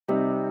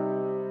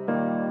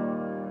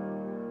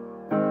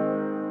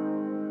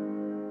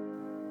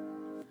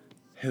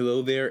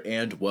Hello there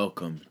and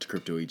welcome to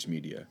Crypto Age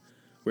Media.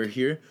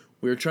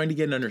 We're trying to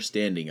get an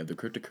understanding of the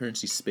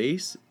cryptocurrency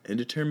space and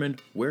determine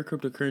where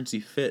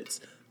cryptocurrency fits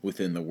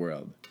within the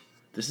world.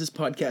 This is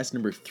podcast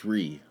number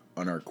 3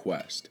 on our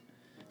quest.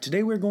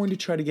 Today we're going to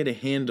try to get a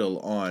handle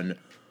on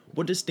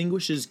what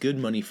distinguishes good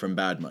money from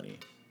bad money.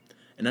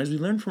 And as we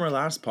learned from our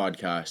last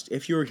podcast,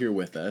 if you're here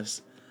with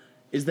us,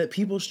 is that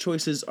people's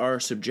choices are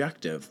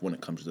subjective when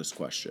it comes to this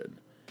question.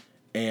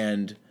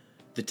 And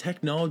the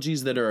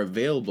technologies that are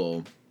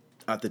available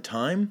at the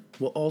time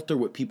will alter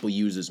what people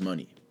use as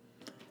money.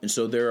 And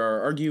so there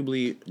are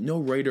arguably no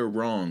right or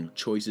wrong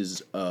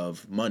choices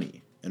of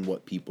money and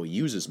what people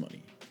use as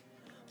money.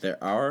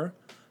 There are,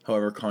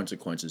 however,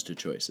 consequences to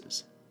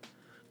choices.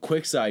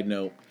 Quick side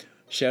note,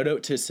 shout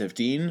out to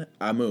Saifedean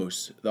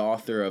Ammous, the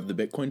author of The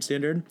Bitcoin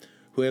Standard,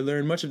 who I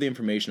learned much of the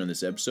information on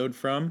this episode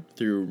from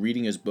through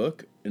reading his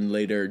book and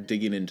later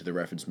digging into the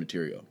reference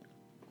material.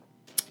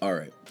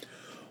 Alright.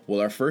 Well,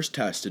 our first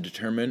test to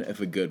determine if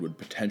a good would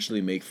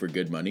potentially make for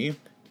good money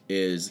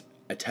is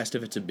a test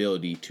of its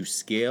ability to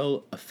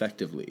scale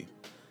effectively.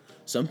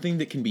 Something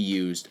that can be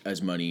used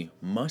as money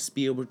must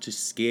be able to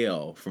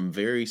scale from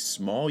very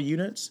small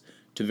units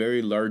to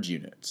very large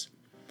units.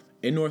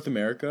 In North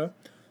America,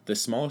 the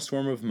smallest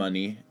form of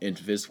money in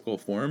physical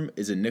form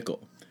is a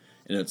nickel,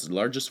 and its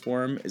largest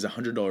form is a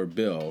 $100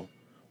 bill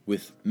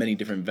with many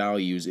different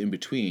values in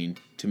between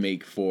to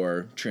make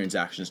for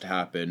transactions to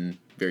happen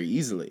very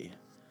easily.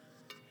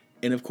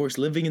 And of course,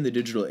 living in the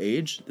digital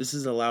age, this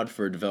has allowed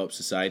for developed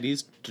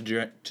societies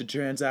to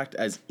transact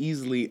as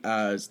easily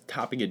as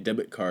tapping a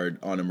debit card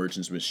on a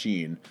merchant's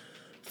machine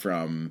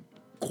from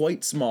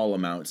quite small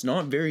amounts,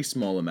 not very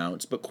small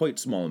amounts, but quite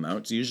small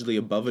amounts, usually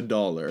above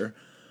 $1,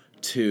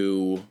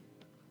 to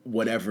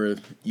whatever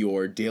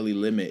your daily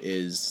limit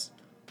is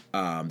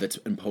that's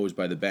imposed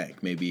by the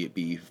bank. Maybe it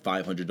be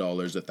 $500,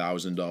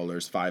 $1,000,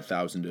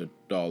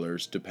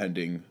 $5,000,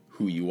 depending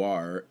who you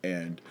are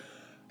and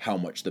how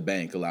much the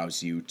bank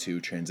allows you to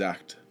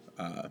transact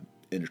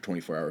in a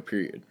 24-hour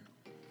period.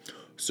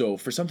 So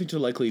for something to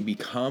likely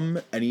become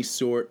any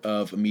sort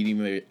of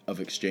medium of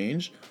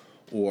exchange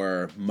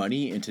or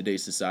money in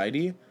today's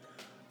society,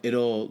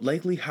 it'll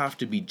likely have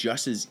to be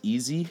just as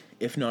easy,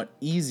 if not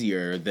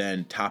easier,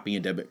 than tapping a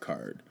debit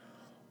card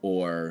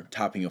or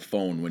tapping a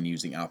phone when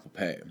using Apple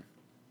Pay.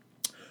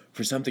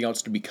 For something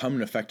else to become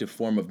an effective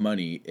form of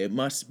money, it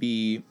must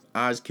be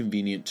as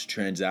convenient to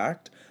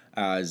transact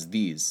as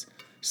these,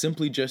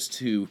 simply just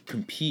to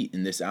compete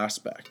in this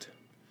aspect.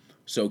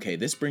 So,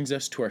 this brings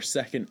us to our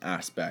second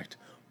aspect,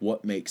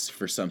 what makes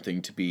for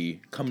something to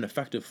become an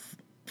effective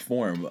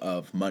form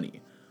of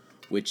money,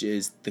 which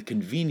is the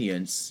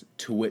convenience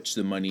to which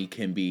the money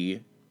can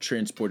be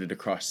transported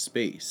across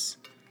space.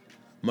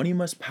 Money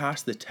must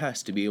pass the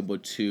test to be able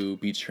to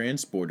be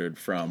transported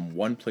from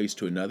one place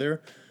to another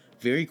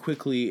very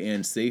quickly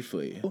and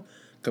safely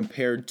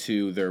compared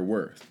to their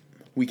worth.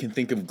 We can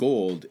think of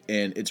gold,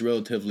 and it's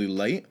relatively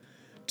light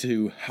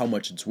to how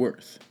much it's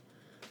worth.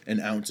 An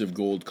ounce of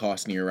gold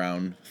costing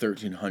around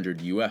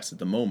 $1,300 US at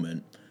the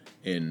moment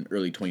in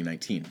early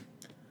 2019.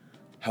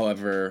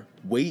 However,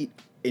 weight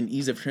and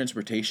ease of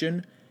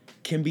transportation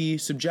can be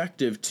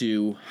subjective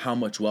to how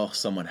much wealth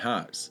someone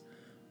has.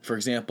 For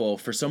example,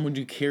 for someone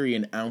to carry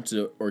an ounce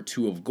or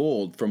two of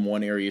gold from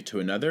one area to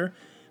another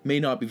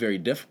may not be very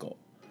difficult,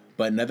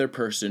 but another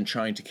person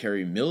trying to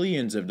carry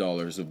millions of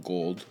dollars of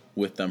gold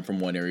with them from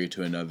one area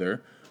to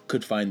another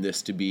could find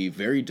this to be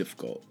very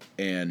difficult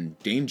and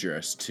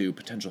dangerous to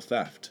potential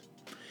theft.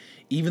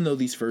 Even though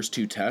these first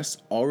two tests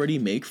already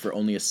make for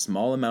only a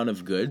small amount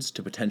of goods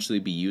to potentially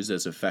be used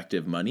as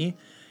effective money,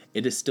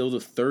 it is still the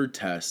third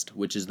test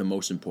which is the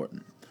most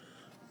important.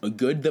 A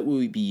good that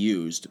will be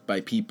used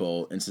by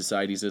people and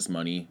societies as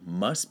money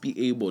must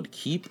be able to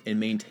keep and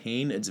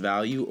maintain its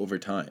value over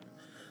time.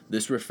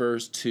 This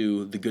refers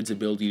to the good's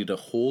ability to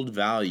hold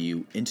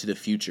value into the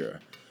future,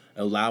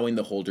 allowing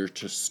the holder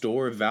to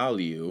store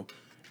value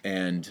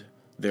and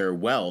their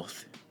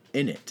wealth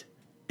in it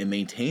and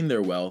maintain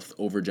their wealth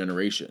over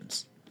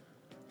generations.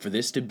 For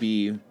this to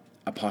be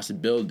a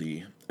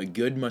possibility, a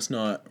good must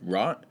not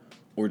rot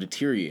or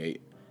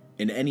deteriorate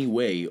in any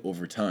way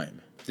over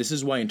time. This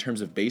is why in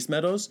terms of base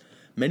metals,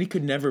 many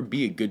could never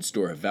be a good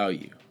store of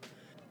value.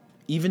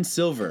 Even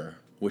silver,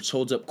 which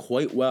holds up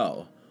quite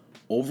well,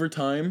 over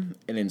time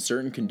and in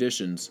certain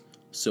conditions,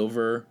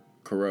 silver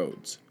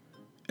corrodes,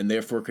 and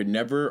therefore could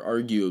never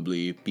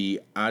arguably be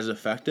as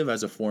effective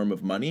as a form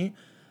of money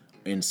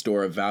and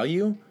store of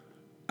value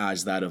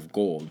as that of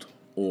gold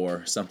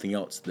or something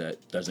else that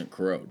doesn't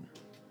corrode.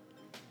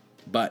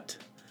 But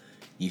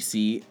you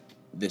see,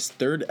 this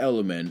third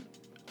element,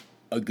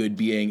 a good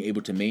being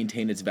able to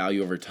maintain its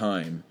value over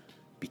time,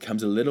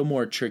 becomes a little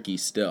more tricky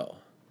still.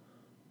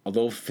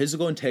 Although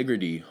physical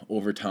integrity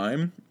over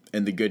time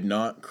and the good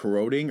not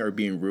corroding or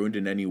being ruined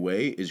in any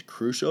way is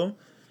crucial,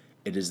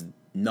 it is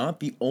not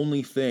the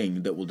only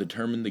thing that will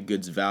determine the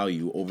good's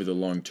value over the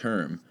long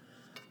term,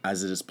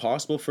 as it is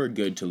possible for a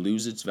good to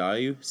lose its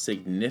value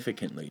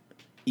significantly,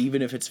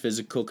 even if its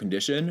physical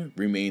condition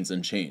remains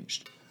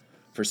unchanged.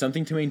 For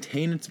something to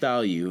maintain its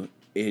value,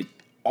 it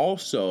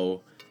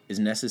also is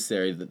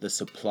necessary that the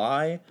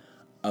supply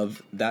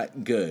of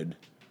that good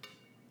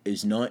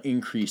is not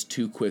increased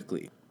too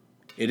quickly.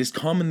 It is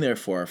common,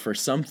 therefore, for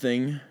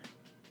something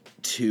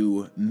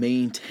to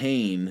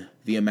maintain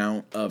the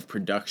amount of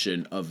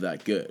production of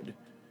that good.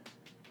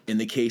 In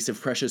the case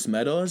of precious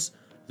metals,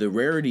 the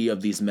rarity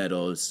of these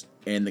metals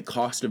and the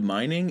cost of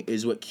mining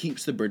is what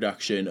keeps the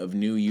production of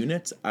new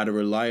units at a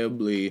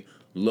reliably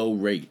low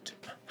rate.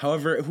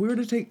 However, if we were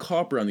to take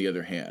copper on the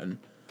other hand,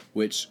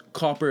 which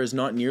copper is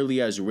not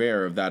nearly as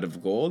rare as that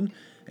of gold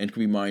and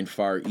can be mined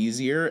far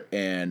easier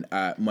and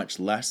at much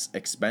less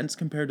expense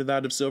compared to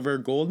that of silver or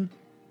gold,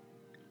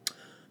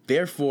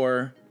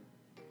 therefore,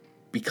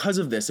 because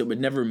of this, it would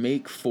never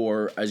make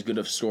for as good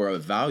of store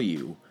of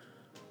value.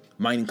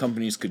 Mining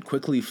companies could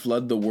quickly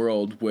flood the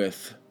world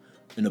with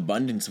an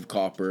abundance of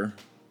copper,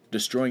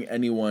 destroying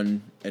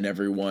anyone and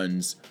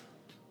everyone's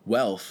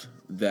wealth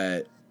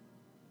that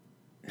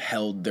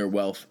held their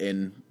wealth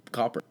in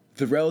copper.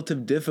 The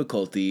relative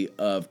difficulty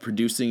of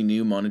producing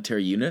new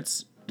monetary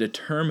units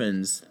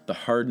determines the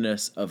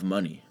hardness of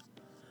money.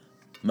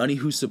 Money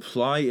whose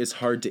supply is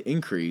hard to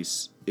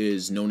increase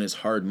is known as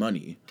hard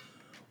money,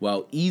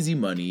 while easy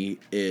money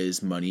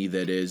is money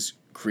that is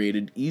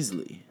created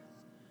easily.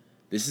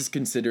 This is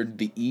considered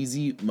the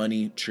easy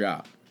money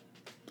trap.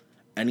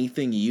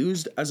 Anything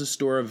used as a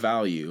store of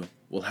value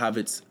will have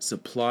its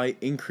supply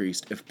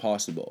increased if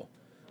possible,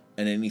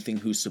 and anything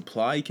whose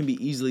supply can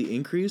be easily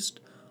increased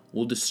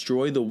will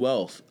destroy the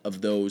wealth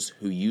of those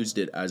who used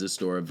it as a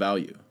store of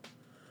value.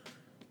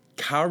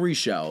 Cowrie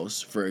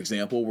shells, for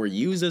example, were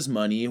used as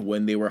money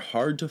when they were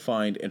hard to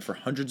find, and for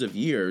hundreds of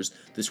years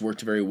this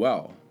worked very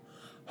well.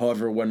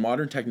 However, when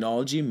modern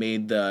technology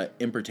made the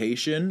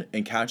importation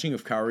and catching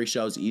of cowrie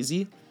shells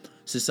easy,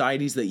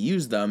 societies that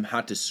used them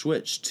had to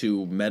switch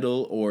to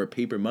metal or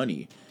paper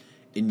money,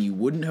 and you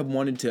wouldn't have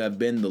wanted to have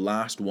been the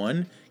last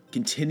one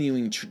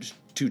continuing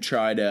to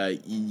try to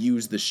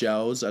use the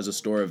shells as a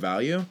store of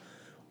value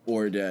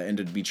or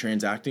to be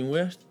transacting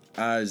with,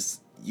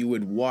 as you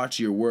would watch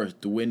your worth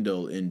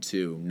dwindle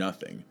into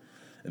nothing,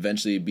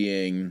 eventually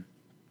being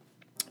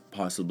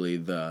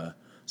possibly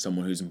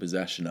someone who's in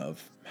possession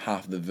of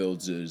half the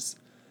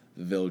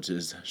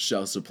village's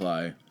shell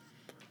supply,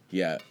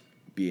 yet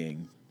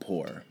being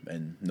poor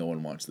and no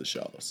one wants the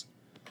shells.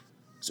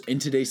 So in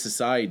today's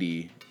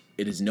society,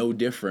 it is no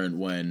different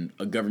when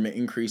a government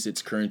increases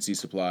its currency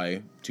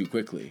supply too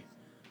quickly.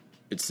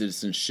 Its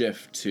citizens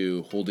shift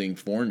to holding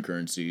foreign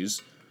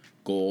currencies,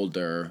 gold,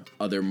 or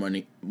other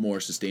more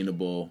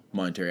sustainable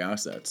monetary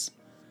assets.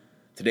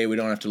 Today, we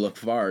don't have to look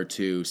far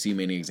to see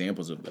many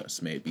examples of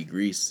this. May it be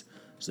Greece,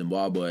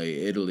 Zimbabwe,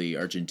 Italy,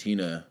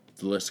 Argentina,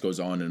 the list goes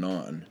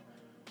on,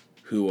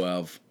 who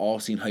have all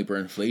seen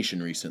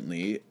hyperinflation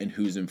recently and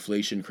whose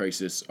inflation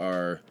crisis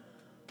are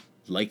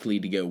likely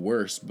to get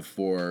worse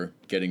before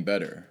getting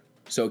better.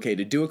 So, to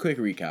do a quick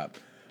recap,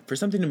 for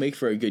something to make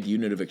for a good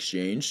unit of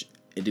exchange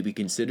and to be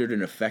considered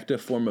an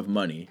effective form of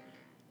money,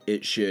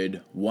 it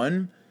should,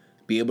 1,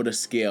 be able to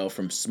scale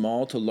from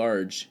small to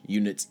large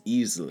units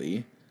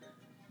easily,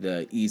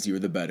 the easier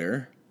the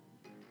better.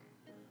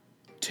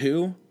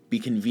 2, be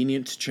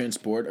convenient to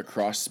transport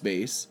across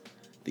space,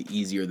 the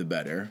easier the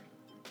better.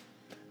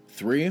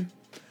 3,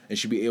 it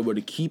should be able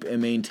to keep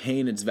and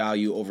maintain its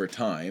value over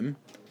time,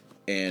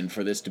 and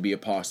for this to be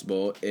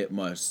possible, it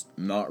must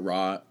not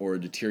rot or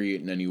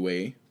deteriorate in any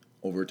way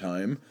over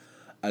time.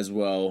 As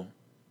well,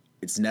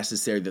 it's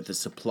necessary that the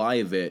supply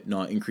of it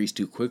not increase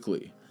too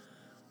quickly.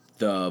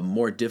 The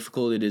more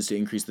difficult it is to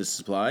increase the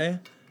supply,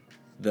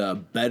 the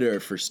better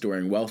for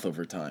storing wealth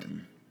over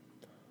time.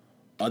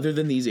 Other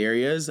than these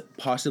areas,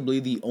 possibly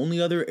the only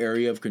other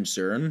area of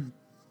concern,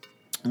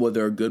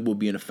 whether a good will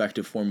be an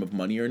effective form of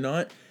money or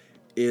not,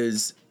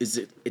 is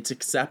its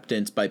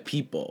acceptance by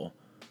people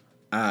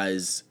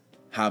as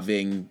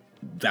having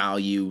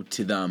value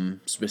to them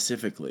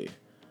specifically.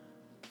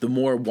 The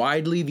more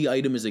widely the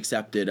item is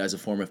accepted as a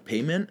form of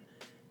payment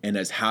and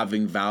as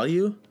having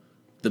value,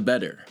 the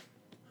better.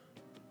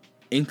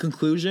 In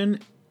conclusion,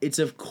 it's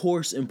of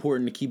course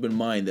important to keep in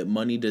mind that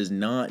money does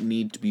not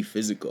need to be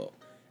physical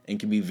and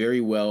can be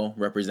very well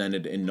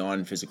represented in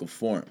non-physical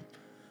form,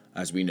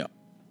 as we know,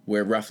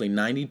 where roughly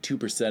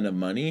 92% of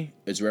money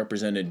is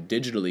represented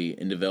digitally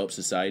in developed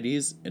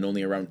societies and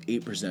only around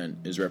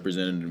 8% is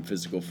represented in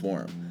physical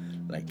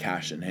form, like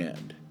cash in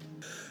hand.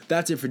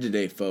 That's it for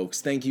today,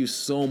 folks. Thank you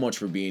so much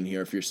for being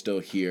here. If you're still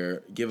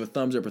here, give a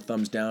thumbs up or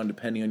thumbs down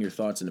depending on your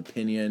thoughts and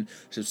opinion.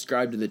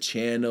 Subscribe to the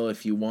channel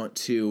if you want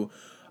to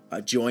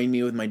join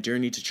me with my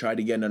journey to try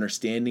to get an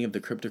understanding of the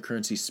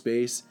cryptocurrency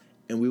space.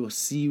 And we will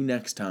see you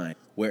next time,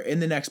 where in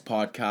the next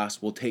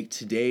podcast, we'll take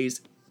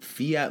today's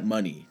fiat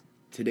money,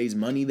 today's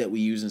money that we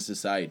use in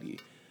society,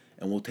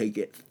 and we'll take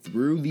it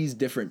through these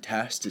different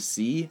tests to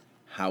see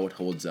how it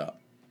holds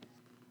up.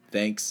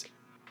 Thanks,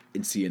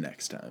 and see you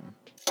next time.